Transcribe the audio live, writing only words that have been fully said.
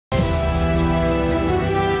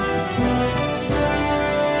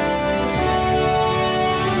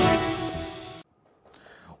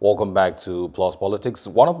Welcome back to Plus Politics.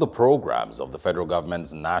 One of the programs of the federal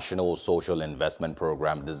government's National Social Investment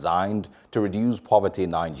Program designed to reduce poverty in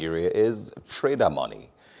Nigeria is trader money.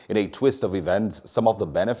 In a twist of events, some of the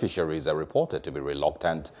beneficiaries are reported to be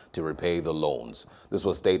reluctant to repay the loans. This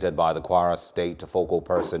was stated by the Kwara State Focal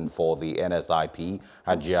Person for the NSIP,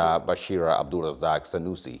 Hajia Bashirah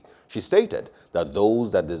Abdulrazaq-Sanusi. She stated that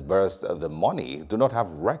those that disbursed the money do not have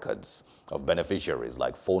records of beneficiaries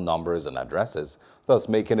like phone numbers and addresses, thus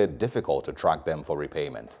making it difficult to track them for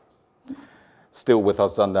repayment. Still with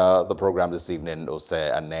us on the program this evening, Ose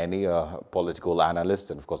Aneni, a political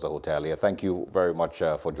analyst and of course a hotelier. Thank you very much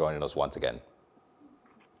for joining us once again.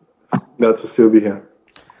 Glad to still be here.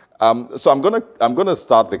 So I'm gonna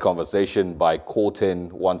start the conversation by quoting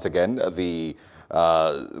once again the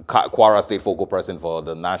Kwara State Focal Person for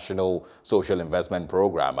the National Social Investment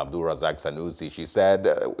Program, Abdulrazaq-Sanusi. She said,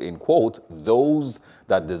 in quote, "Those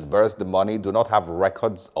that disburse the money do not have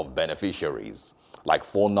records of beneficiaries, like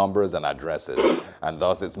phone numbers and addresses, and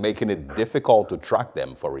thus it's making it difficult to track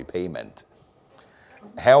them for repayment."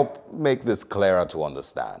 Help make this clearer to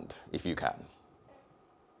understand, if you can.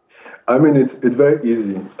 I mean, it's very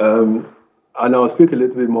easy. And I'll speak a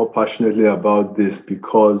little bit more passionately about this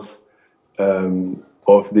because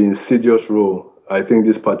of the insidious role I think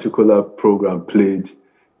this particular program played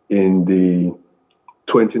in the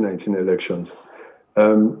 2019 elections.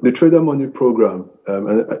 The trader money program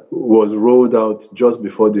was rolled out just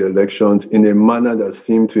before the elections in a manner that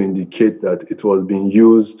seemed to indicate that it was being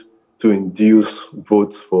used to induce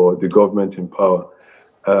votes for the government in power.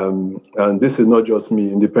 And this is not just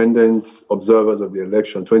me. Independent observers of the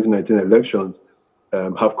 2019 elections,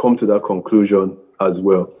 have come to that conclusion as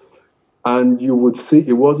well. And you would see,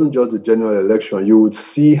 it wasn't just the general election. You would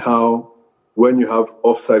see how, when you have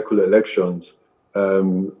off-cycle elections,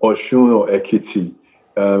 Osun or Ekiti,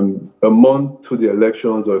 a month to the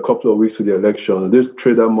elections or a couple of weeks to the elections, this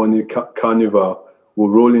trader money carnival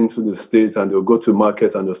will roll into the state and they'll go to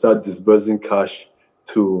markets and they'll start disbursing cash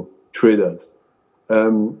to traders.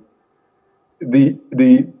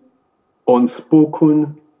 The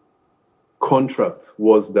unspoken contract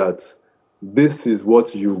was that this is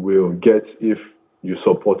what you will get if you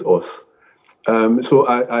support us. So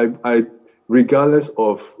I regardless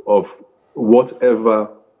of whatever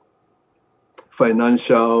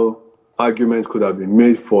financial arguments could have been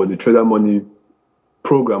made for the trader money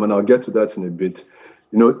program, and I'll get to that in a bit,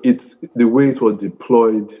 you know, it's the way it was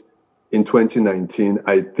deployed in 2019,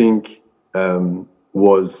 I think,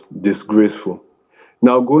 was disgraceful.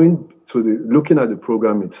 Now, going to looking at the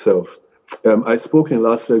program itself, I spoke in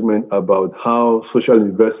last segment about how social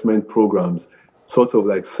investment programs sort of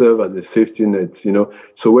like serve as a safety net, you know.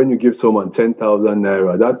 So when you give someone 10,000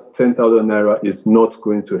 naira, that 10,000 naira is not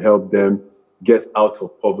going to help them get out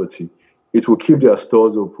of poverty. It will keep their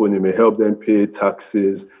stores open. It may help them pay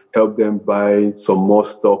taxes, help them buy some more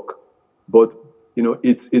stock. But, you know,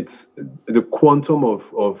 it's the quantum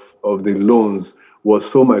of the loans was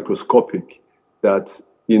so microscopic that,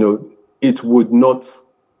 you know, it would not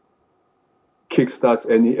kickstart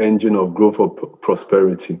any engine of growth or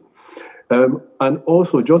prosperity. And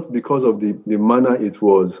also, just because of the manner it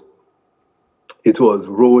was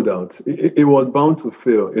rolled out, it was bound to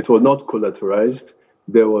fail. It was not collateralized.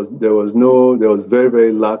 There was very,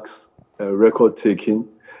 very lax record taking.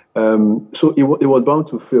 So it was bound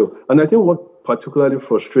to fail. And I think what particularly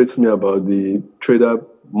frustrates me about the trader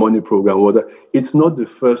money program was that it's not the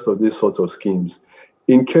first of these sorts of schemes.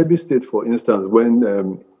 In Kebbi State, for instance, when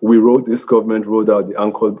this government rolled out the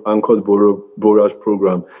Anchors Borage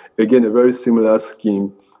program, again, a very similar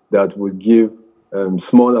scheme that would give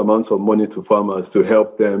small amounts of money to farmers to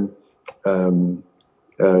help them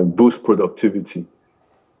boost productivity.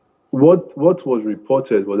 What was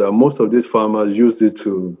reported was that most of these farmers used it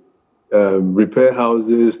to repair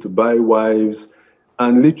houses, to buy wives,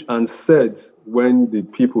 and said when the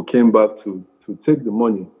people came back to take the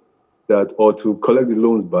money, or to collect the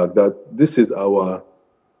loans back, that this is our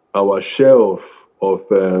share of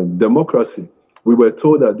democracy. We were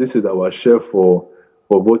told that this is our share for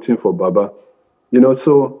voting for Baba. You know,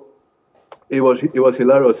 so it was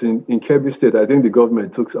hilarious. In Kebbi State, I think the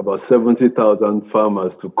government took about 70,000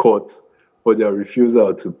 farmers to court for their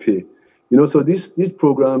refusal to pay. You know, so these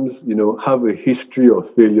programs, you know, have a history of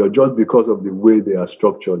failure just because of the way they are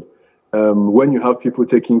structured. When you have people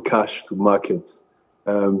taking cash to markets,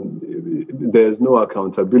 there's no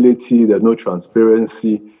accountability, there's no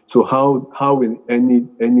transparency. So how in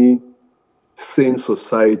any sane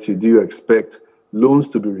society do you expect loans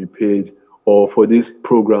to be repaid or for these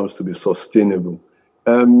programs to be sustainable?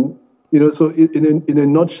 You know, so in a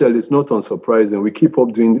nutshell, it's not unsurprising. We keep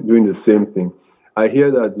up doing the same thing. I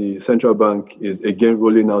hear that the central bank is again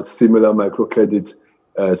rolling out similar microcredit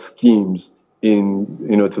schemes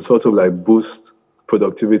to sort of like boost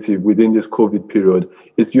productivity within this COVID period.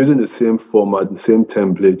 It's using the same format, the same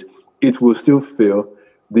template. It will still fail.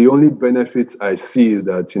 The only benefit I see is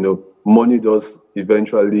that, money does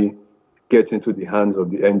eventually get into the hands of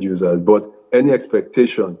the end users. But any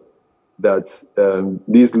expectation that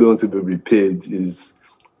these loans will be repaid is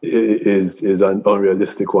an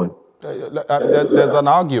unrealistic one. There's an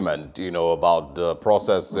argument, about the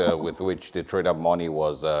process with which the trade-up money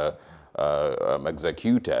was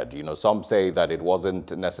executed. Some say that it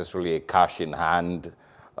wasn't necessarily a cash-in-hand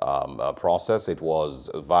process. It was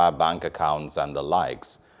via bank accounts and the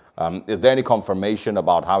likes. Is there any confirmation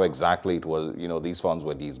about how exactly it was, these funds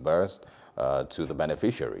were disbursed to the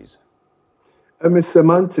beneficiaries? I mean,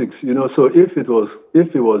 semantics, so if it was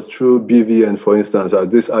through BVN, for instance, as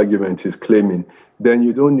this argument is claiming, then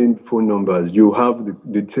you don't need phone numbers. You have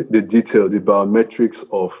the detail, the biometrics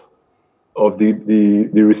of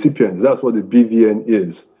the recipients. That's what the BVN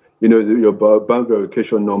is. Your bank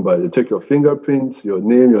verification number. They take your fingerprints, your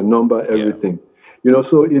name, your number, everything. Yeah.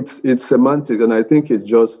 So it's semantics, and I think it's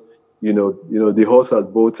just the horse has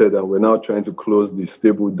bolted, and we're now trying to close the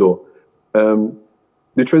stable door.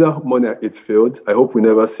 The trader money, it's failed. I hope we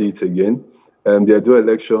never see it again. There are 2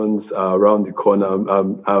 elections around the corner.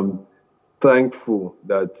 I'm thankful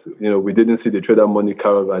that we didn't see the trader money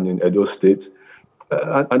caravan in Edo State,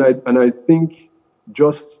 and I think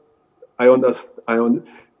I understand.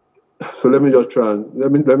 So let me try and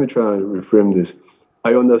reframe this.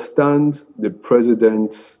 I understand the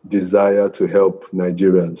president's desire to help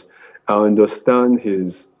Nigerians. I understand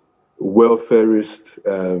his welfarist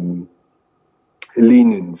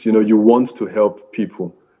leanings. You want to help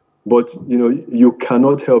people, but you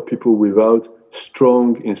cannot help people without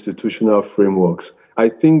strong institutional frameworks. I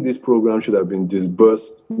think this program should have been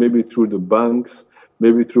disbursed maybe through the banks,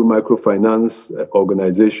 maybe through microfinance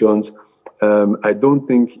organizations. I don't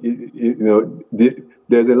think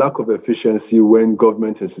there's a lack of efficiency when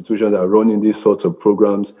government institutions are running these sorts of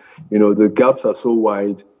programs. The gaps are so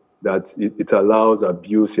wide that it allows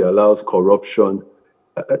abuse, it allows corruption.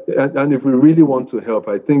 And if we really want to help,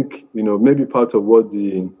 I think, maybe part of what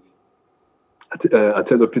the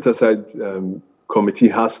Atedo Peterside committee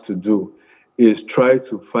has to do is try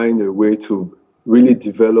to find a way to really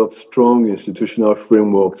develop strong institutional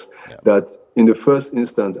frameworks that, in the first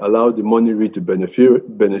instance, allow the money reach the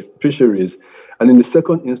beneficiaries. And in the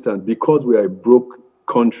second instance, because we are a broke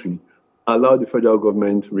country, allow the federal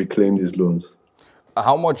government to reclaim these loans.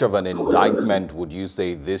 How much of an indictment would you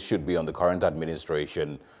say this should be on the current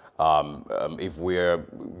administration, if we're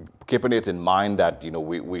keeping it in mind that,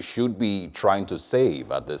 we should be trying to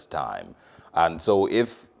save at this time? And so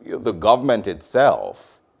if the government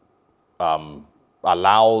itself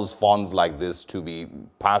allows funds like this to be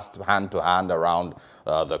passed hand to hand around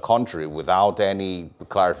the country without any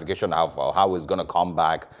clarification of how it's going to come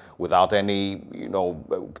back, without any,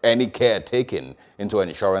 any care taken into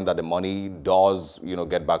ensuring that the money does,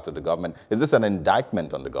 get back to the government. Is this an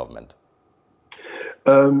indictment on the government?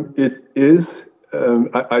 It is.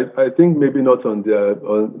 I think maybe not on their,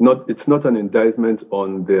 it's not an indictment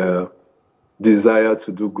on their desire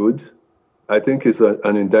to do good. I think it's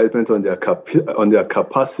an indictment on their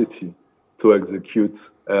capacity to execute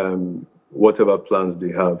whatever plans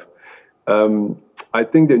they have. I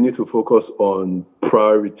think they need to focus on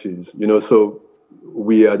priorities. So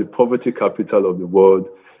we are the poverty capital of the world.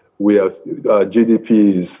 Our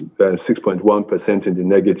GDP is 6.1% in the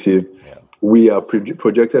negative. Yeah. We are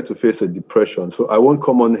projected to face a depression. So I won't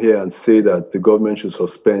come on here and say that the government should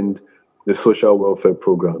suspend the social welfare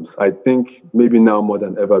programs. I think maybe now more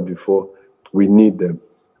than ever before, we need them.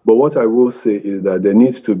 But what I will say is that there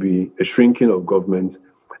needs to be a shrinking of government,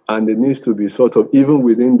 and there needs to be sort of, even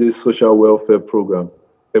within this social welfare program,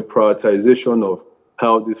 a prioritization of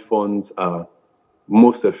how these funds are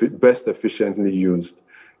best efficiently used.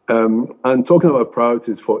 And talking about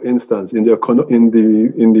priorities, for instance, in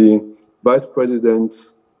the Vice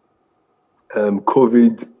President's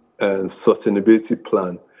COVID sustainability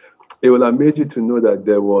plan, it will amaze you to know that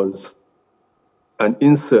there was an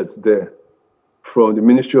insert there from the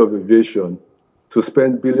Ministry of Aviation to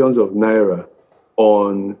spend billions of naira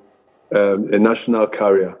on a national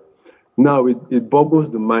carrier. Now, it boggles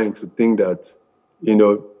the mind to think that, in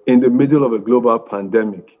the middle of a global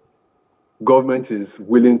pandemic, government is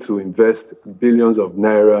willing to invest billions of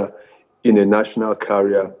naira in a national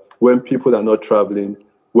carrier when people are not traveling,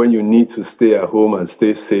 when you need to stay at home and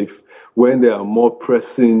stay safe, when there are more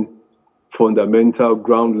pressing, fundamental,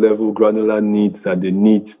 ground-level, granular needs that they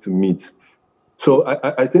need to meet. So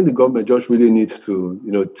I think the government just really needs to,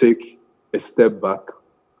 take a step back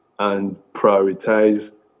and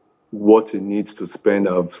prioritize what it needs to spend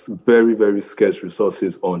our very, very scarce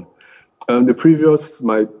resources on. My previous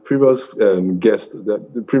guest,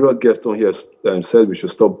 the previous guest on here said we should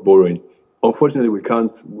stop borrowing. Unfortunately, we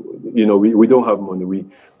can't. We don't have money. We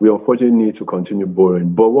unfortunately need to continue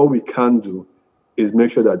borrowing. But what we can do is make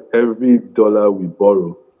sure that every dollar we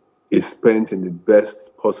borrow is spent in the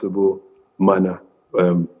best possible manner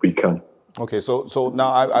we can. Okay, so now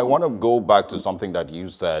I want to go back to something that you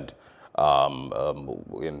said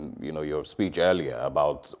in your speech earlier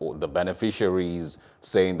about the beneficiaries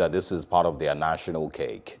saying that this is part of their national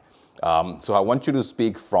cake. So I want you to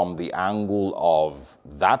speak from the angle of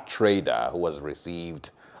that trader who has received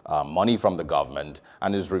money from the government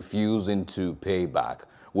and is refusing to pay back.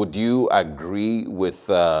 Would you agree with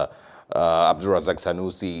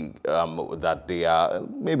Abdulrazaq-Sanusi that they are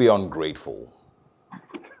maybe ungrateful?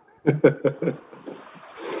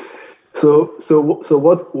 So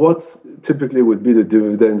what typically would be the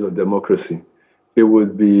dividends of democracy? It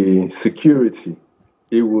would be security.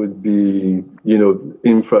 It would be,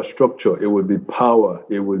 infrastructure. It would be power.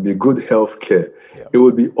 It would be good health care. Yeah. It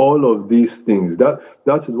would be all of these things. That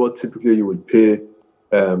is what typically you would pay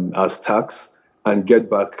as tax and get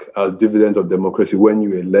back as dividends of democracy when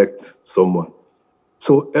you elect someone.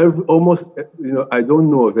 So I don't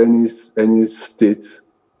know of any state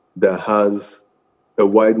that has a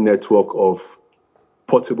wide network of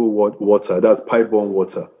potable water, that's pipe-borne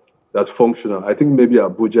water, that's functional. I think maybe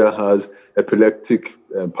Abuja has epileptic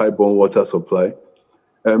pipe-borne water supply.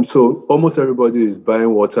 So almost everybody is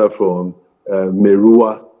buying water from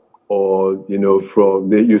Merua or,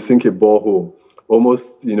 you sink a borehole.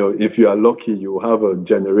 Almost, if you are lucky, you have a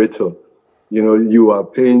generator. You are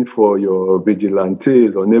paying for your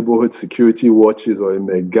vigilantes or neighborhood security watches or a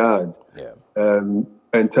megad. Yeah.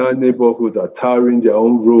 Entire neighborhoods are tarring their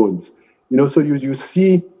own roads. So you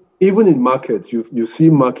see, even in markets, you see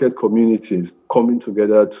market communities coming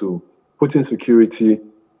together to put in security,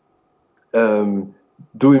 do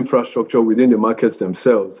infrastructure within the markets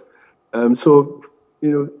themselves. So,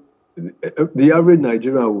 the average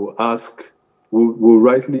Nigerian will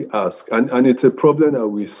rightly ask, and it's a problem that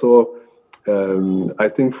we saw, I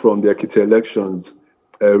think, from the Ekiti elections,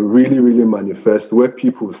 really, really manifest, where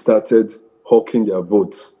people started hawking their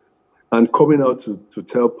votes and coming out to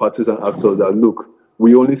tell parties and actors that, look,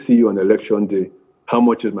 we only see you on election day. How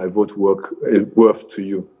much is my vote worth to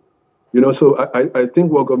you? So I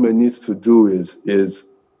think what government needs to do is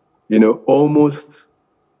almost,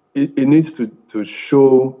 it needs to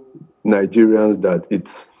show Nigerians that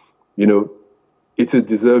it is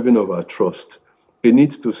deserving of our trust. It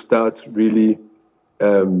needs to start really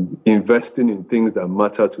investing in things that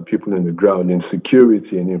matter to people on the ground, in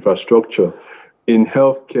security, in infrastructure, in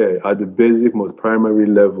healthcare at the basic, most primary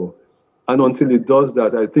level. And until it does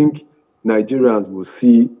that, I think Nigerians will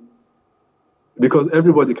see, because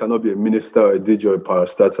everybody cannot be a minister or a DG or a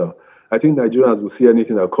parastatal, I think Nigerians will see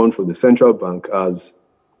anything that comes from the central bank as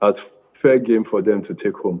fair game for them to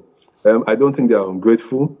take home. I don't think they are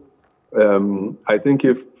ungrateful. I think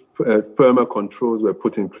if firmer controls were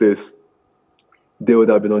put in place, they would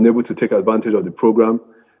have been unable to take advantage of the program.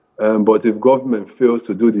 But if government fails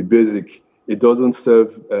to do the basic, it doesn't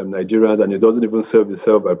serve Nigerians, and it doesn't even serve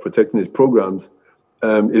itself by protecting its programs.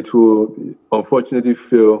 It will unfortunately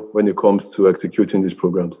fail when it comes to executing these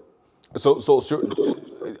programs. So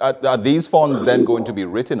are these funds then going to be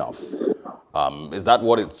written off? Is that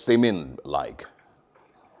what it's seeming like?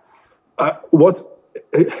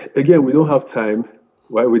 Again, we don't have time,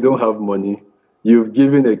 right? We don't have money. You've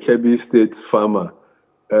given a Kebbi State farmer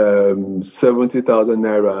 70,000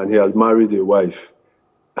 naira, and he has married a wife.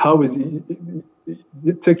 How is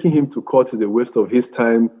taking him to court is a waste of his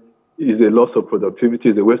time, is a loss of productivity,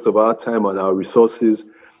 is a waste of our time and our resources.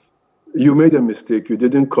 You made a mistake. You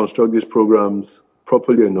didn't construct these programs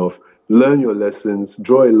properly enough. Learn your lessons,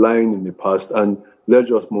 draw a line in the past, and let's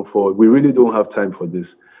just move forward. We really don't have time for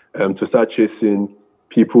this, to start chasing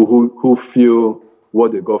people who feel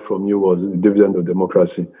what they got from you was the dividend of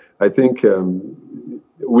democracy. I think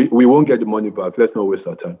we won't get the money back. Let's not waste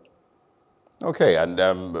our time. Okay, and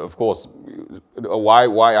of course,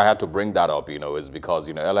 why I had to bring that up, is because,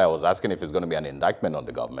 earlier I was asking if it's going to be an indictment on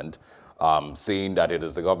the government, seeing that it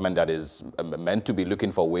is a government that is meant to be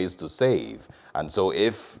looking for ways to save. And so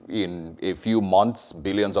if in a few months,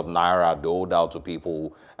 billions of naira are doled out to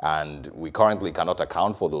people, and we currently cannot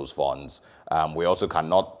account for those funds, we also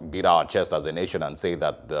cannot beat our chest as a nation and say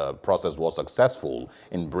that the process was successful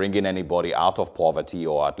in bringing anybody out of poverty,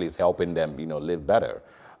 or at least helping them, live better.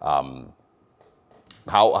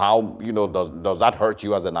 How does that hurt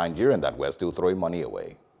you as a Nigerian that we're still throwing money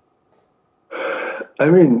away? I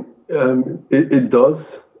mean, it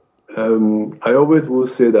does. I always will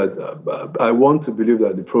say that I want to believe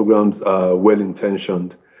that the programs are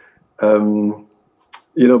well-intentioned.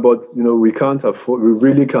 But we can't afford. We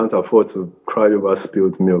really can't afford to cry over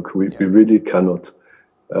spilled milk. We really cannot.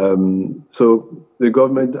 So the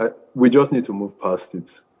government, we just need to move past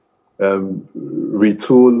it.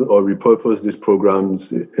 Retool or repurpose these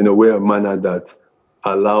programs in a manner that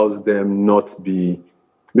allows them not be,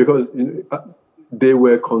 because they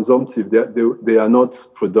were consumptive. They are not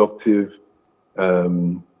productive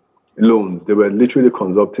loans. They were literally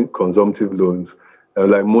consumptive loans,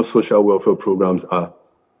 like most social welfare programs are.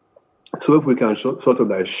 So if we can sort of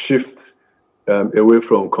like shift away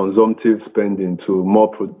from consumptive spending to more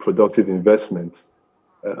productive investments,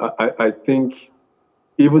 I think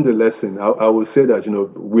even the lesson, I would say that,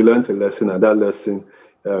 we learned a lesson, and that lesson,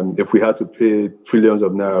 if we had to pay trillions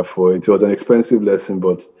of naira for it, it was an expensive lesson,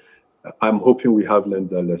 but I'm hoping we have learned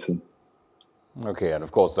that lesson. Okay, and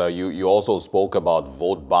of course, you also spoke about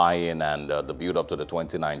vote buy-in and the build-up to the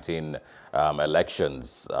 2019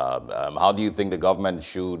 elections. How do you think the government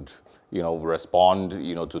should, respond,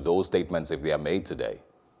 to those statements if they are made today?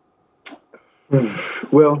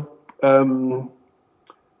 Well,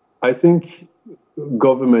 I think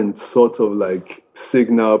government sort of like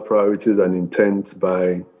signal priorities and intent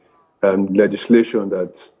by legislation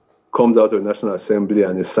that comes out of the National Assembly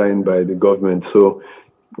and is signed by the government. So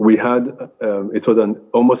we had, it was an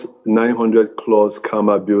almost 900 clause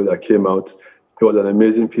karma bill that came out. It was an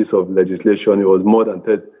amazing piece of legislation. It was more than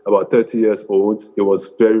about 30 years old. It was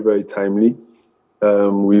very, very timely.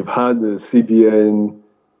 We've had the CBN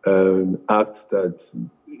Act that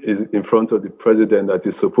is in front of the president that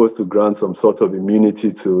is supposed to grant some sort of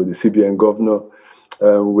immunity to the CBN governor.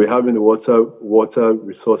 We're having the water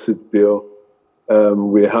resources bill.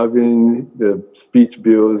 We're having the speech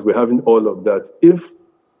bills. We're having all of that. If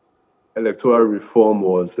electoral reform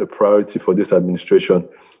was a priority for this administration,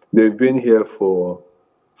 they've been here for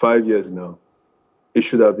 5 years now. It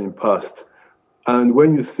should have been passed. And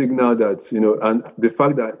when you signal that, and the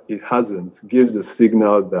fact that it hasn't gives the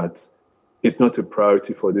signal that it's not a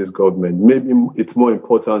priority for this government. Maybe it's more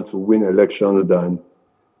important to win elections than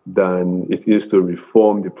it is to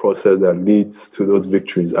reform the process that leads to those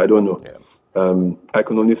victories. I don't know. Yeah. I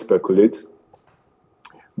can only speculate.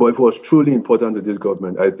 But if it was truly important to this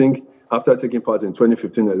government, I think after taking part in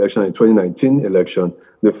 2015 election and 2019 election,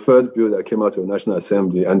 the first bill that came out of the National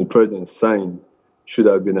Assembly and the president signed should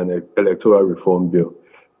have been an electoral reform bill.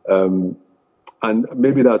 And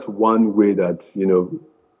maybe that's one way that,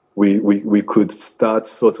 we could start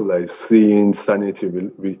sort of like seeing sanity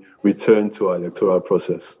return to our electoral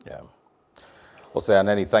process. Yeah.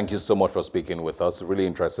 Osarogie, thank you so much for speaking with us. Really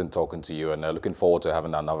interesting talking to you, and looking forward to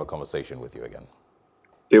having another conversation with you again.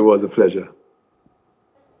 It was a pleasure.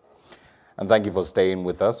 And thank you for staying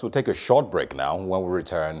with us. We'll take a short break now. When we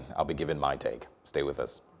return, I'll be giving my take. Stay with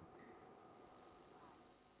us.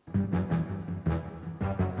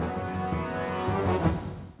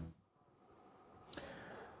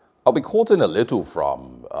 I'll be quoting a little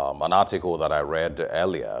from an article that I read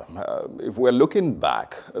earlier. If we're looking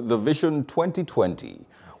back, the Vision 2020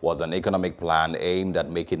 was an economic plan aimed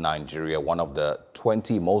at making Nigeria one of the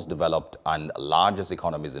 20 most developed and largest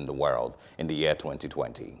economies in the world in the year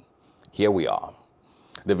 2020. Here we are.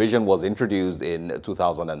 The vision was introduced in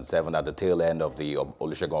 2007 at the tail end of the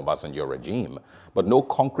Olusegun Obasanjo regime, but no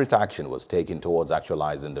concrete action was taken towards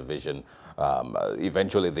actualizing the vision.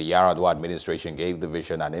 Eventually, the Yar'Adua administration gave the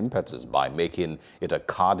vision an impetus by making it a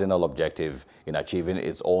cardinal objective in achieving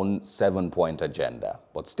its own 7-point agenda.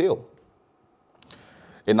 But still,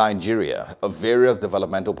 in Nigeria, various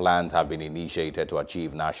developmental plans have been initiated to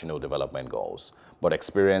achieve national development goals, but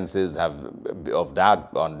experiences of that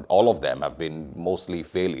on all of them have been mostly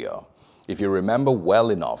failure. If you remember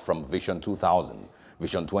well enough from Vision 2000,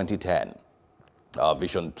 Vision 2010,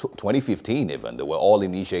 Vision 2015 even, they were all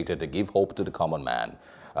initiated to give hope to the common man.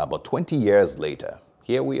 But 20 years later,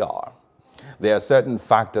 here we are. There are certain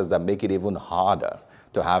factors that make it even harder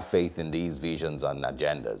to have faith in these visions and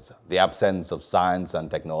agendas. The absence of science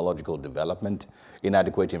and technological development,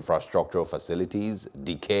 inadequate infrastructural facilities,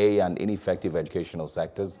 decay and ineffective educational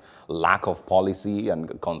sectors, lack of policy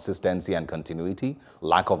and consistency and continuity,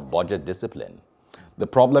 lack of budget discipline. The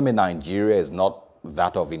problem in Nigeria is not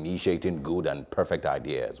that of initiating good and perfect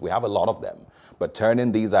ideas. We have a lot of them, but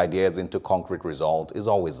turning these ideas into concrete results is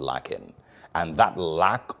always lacking. And that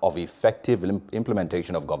lack of effective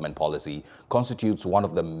implementation of government policy constitutes one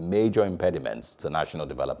of the major impediments to national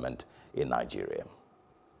development in Nigeria.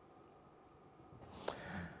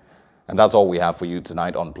 And that's all we have for you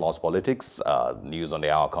tonight on Plus Politics. News on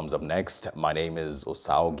the hour comes up next. My name is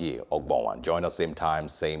Osarogie Ogbonmwan. Join us same time,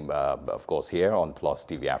 of course, here on Plus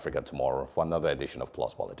TV Africa tomorrow for another edition of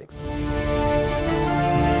Plus Politics.